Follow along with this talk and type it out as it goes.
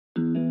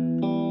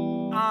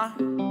Uh,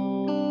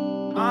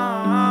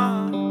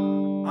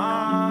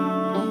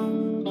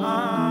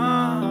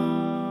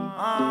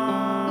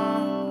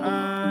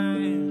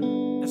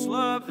 It's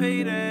Lil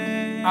P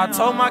Day. I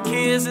told my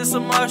kids it's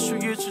a must you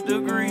get your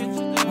degree.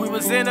 We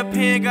was in the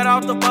pen, got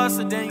off the bus,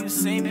 and then you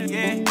see me,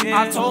 yeah.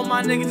 I told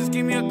my niggas just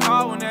give me a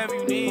call whenever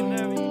you need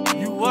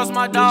me. You was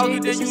my dog,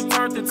 and then you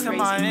turned into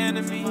my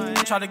enemy.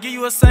 Try to give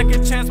you a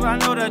second chance, but I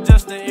know that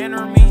just to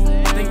enter me.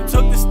 Then you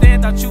took the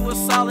stand, thought you was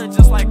solid,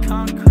 just like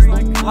concrete.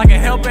 Like a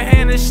helping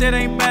hand, this shit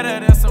ain't better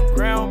than some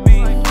ground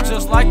beef.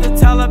 Just like the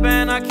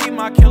Taliban, I keep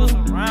my killers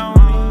around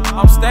me.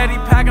 I'm steady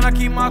packing, I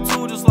keep my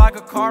tool just like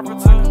a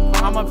carpenter.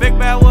 I'm a big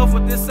bad wolf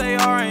with this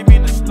AR, ain't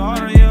mean to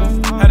start it, yeah.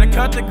 Had to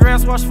cut the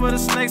grass, watch for the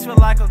snakes, feel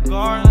like a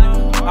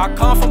garden. I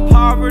come from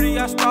poverty,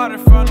 I started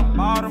from the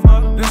bottom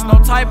up. This no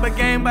type of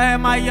game, but had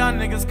my young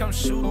niggas come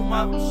shoot 'em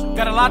up.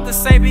 Got a lot to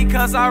say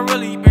because I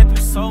really been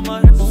through so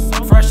much.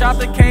 Fresh out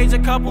the cage, a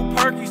couple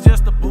perkies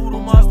just to boot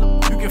 'em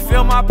up. You can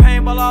feel my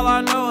pain, but all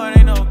I know it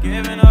ain't no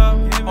giving up.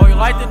 Oh, you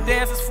like to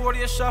dance, it's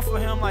 40 a shuffle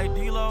him like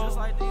D-Lo.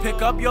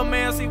 Pick up your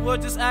mans, he was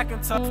just acting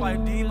tough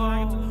like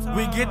D-Lo.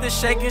 We get the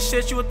shaking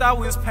shit you thought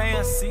we was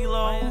paying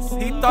C-Lo.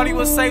 He thought he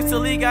was safe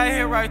till he got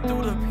hit right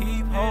through the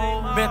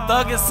peephole. Been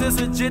thuggin' since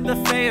legit, the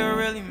fade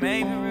really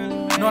made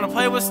me. Know to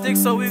play with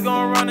sticks, so we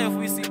gon' run if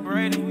we see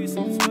Brady.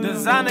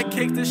 Designer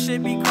kick, this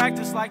shit be cracked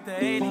just like the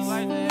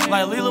 80s.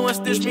 Like Lilo and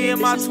Stitch, me and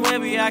my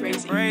twin be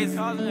acting crazy.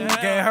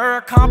 Gave her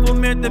a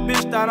compliment, the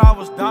bitch thought I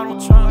was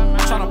Donald Trump.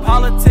 Tryna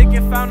politic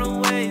and found new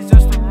ways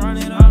just to run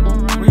it up.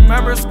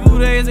 Remember school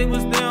days, it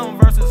was them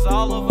versus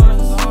all of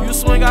us. You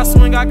swing,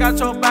 I got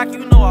your back, you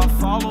know I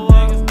follow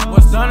up.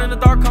 What's done in the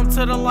dark come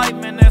to the light,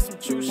 man, that's some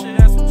true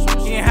shit.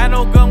 He ain't had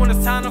no gun when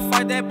it's time to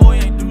fight, that boy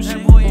ain't do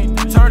shit.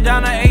 Turned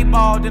down an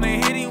 8-ball, then they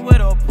hit him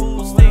with a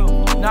pool stick.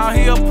 Now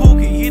he a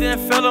pookie, he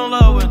didn't fall in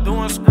love with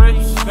doing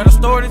scripts. Got a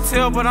story to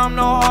tell, but I'm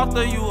no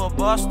author, you a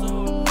buster.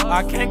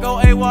 I can't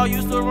go AWOL,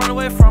 used to run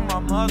away from my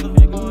mother.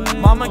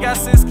 Mama got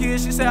 6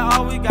 kids, she said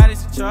all we got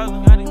is each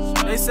other.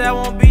 They said I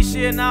won't be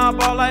shit, now I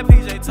ball like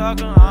PJ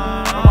Tucker. On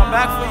my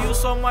back for you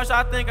so much,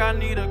 I think I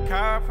need a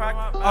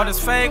chiropractor. All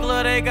this fake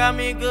love, they got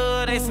me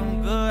good, they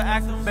some good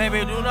actors.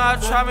 Baby, do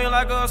not try me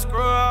like a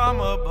screw, I'm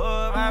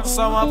above.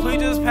 Someone please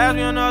just pass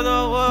me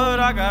another wood,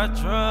 I got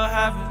drug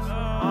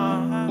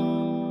habits.